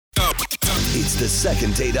It's the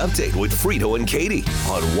second date update with Frito and Katie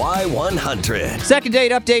on Y100. Second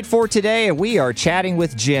date update for today, and we are chatting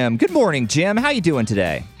with Jim. Good morning, Jim. How you doing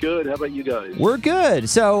today? Good. How about you guys? We're good.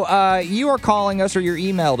 So you are calling us, or you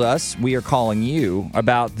emailed us. We are calling you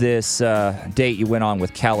about this date you went on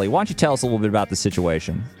with Kelly. Why don't you tell us a little bit about the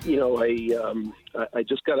situation? You know, I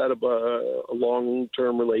just got out of a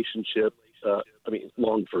long-term relationship.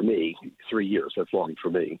 Long for me, 3 years. That's long for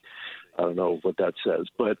me. I don't know what that says,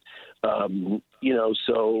 but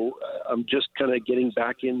so I'm just kind of getting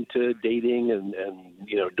back into dating and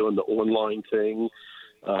doing the online thing.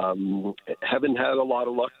 Haven't had a lot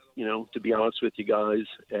of luck, to be honest with you guys.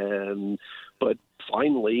 But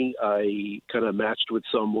finally, I kind of matched with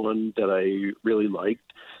someone that I really liked.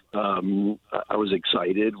 I was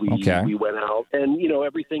excited. We went out, and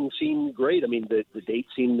everything seemed great. I mean, the date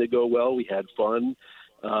seemed to go well. We had fun,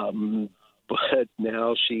 but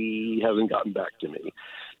now she hasn't gotten back to me.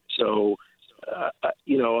 So,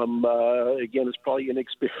 I'm again, it's probably an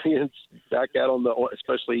experience back out on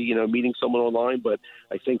especially meeting someone online. But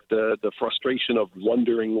I think the frustration of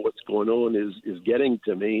wondering what's going on is getting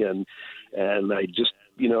to me, and I just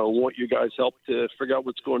want your guys' help to figure out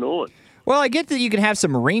what's going on. Well, I get that you can have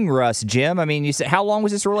some ring rust, Jim. I mean, you said, how long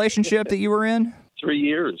was this relationship that you were in? 3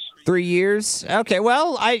 years. 3 years? Okay,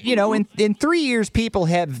 well, in 3 years, people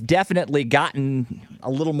have definitely gotten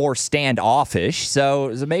a little more standoffish,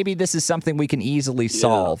 so maybe this is something we can easily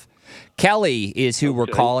solve. Kelly is who we're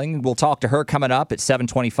calling. We'll talk to her coming up at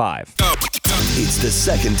 7:25. It's the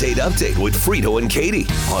second date update with Frito and Katie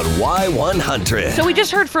on Y100. So we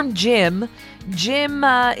just heard from Jim. Jim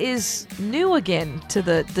is new again to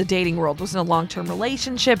the dating world, was in a long-term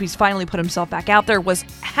relationship. He's finally put himself back out there, was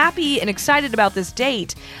happy and excited about this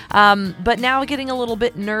date, but now getting a little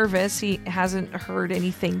bit nervous. He hasn't heard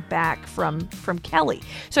anything back from Kelly.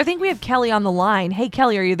 So I think we have Kelly on the line. Hey,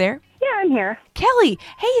 Kelly, are you there? Yeah, I'm here. Kelly,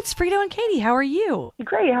 hey, it's Frito and Katie. How are you?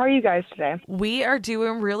 Great. How are you guys today? We are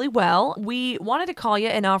doing really well. We wanted to call you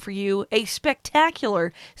and offer you a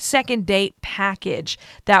spectacular second date package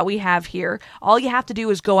that we have here. All you have to do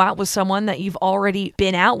is go out with someone that you've already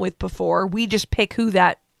been out with before. We just pick who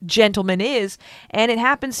that gentleman is, and it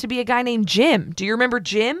happens to be a guy named Jim. Do you remember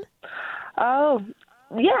Jim? Oh,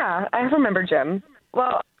 yeah, I remember Jim.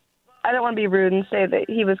 Well, I don't want to be rude and say that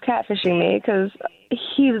he was catfishing me because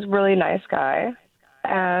he was a really nice guy,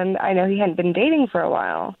 and I know he hadn't been dating for a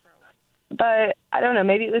while. But I don't know,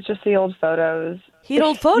 maybe it was just the old photos. He had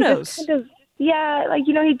old photos? He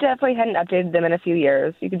definitely hadn't updated them in a few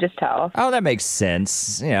years. You could just tell. Oh, that makes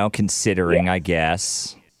sense, considering, I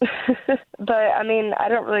guess. But, I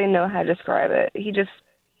don't really know how to describe it. He just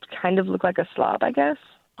kind of looked like a slob, I guess.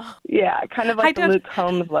 Yeah, kind of like the Luke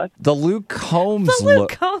Combs look. The Luke Combs look. The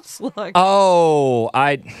Luke Combs look. Oh,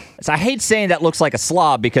 I hate saying that looks like a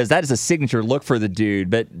slob because that is a signature look for the dude,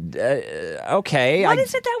 but okay. What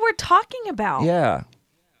is it that we're talking about? Yeah.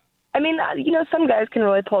 Some guys can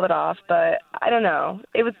really pull it off, but I don't know.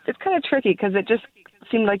 It's kind of tricky because it just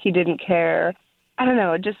seemed like he didn't care. I don't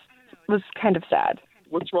know. It just was kind of sad.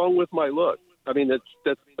 What's wrong with my look?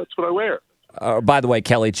 That's what I wear. By the way,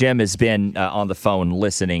 Kelly, Jim has been on the phone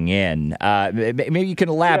listening in. Maybe you can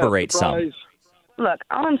elaborate some. Look,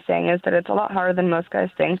 all I'm saying is that it's a lot harder than most guys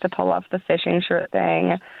think to pull off the fishing shirt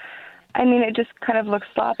thing. It just kind of looks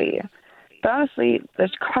sloppy. But honestly, the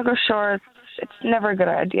cargo shorts, it's never a good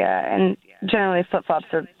idea. And generally, flip-flops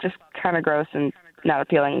are just kind of gross and not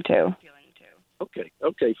appealing, too.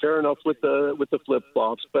 Okay, fair enough with the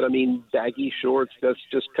flip-flops. But, baggy shorts, that's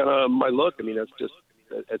just kind of my look.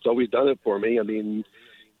 It's always done it for me.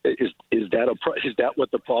 Is that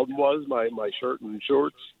what the problem was? My shirt and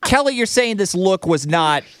shorts? Kelly, you're saying this look was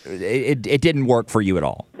not. It didn't work for you at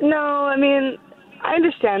all. No, I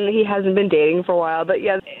understand that he hasn't been dating for a while, but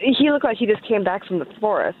yeah, he looked like he just came back from the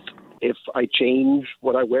forest. If I change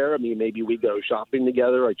what I wear, maybe we go shopping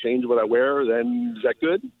together. I change what I wear, then is that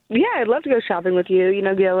good? Yeah, I'd love to go shopping with you. Get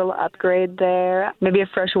a little upgrade there. Maybe a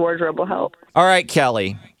fresh wardrobe will help. All right,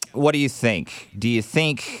 Kelly. What do you think? Do you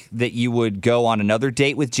think that you would go on another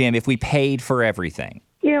date with Jim if we paid for everything?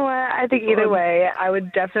 You know what? I think either way, I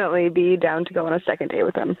would definitely be down to go on a second date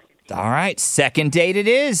with him. All right, second date it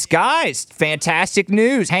is. Guys, fantastic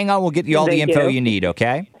news. Hang on, we'll get you all the info you need,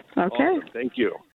 okay? Okay. Awesome. Thank you.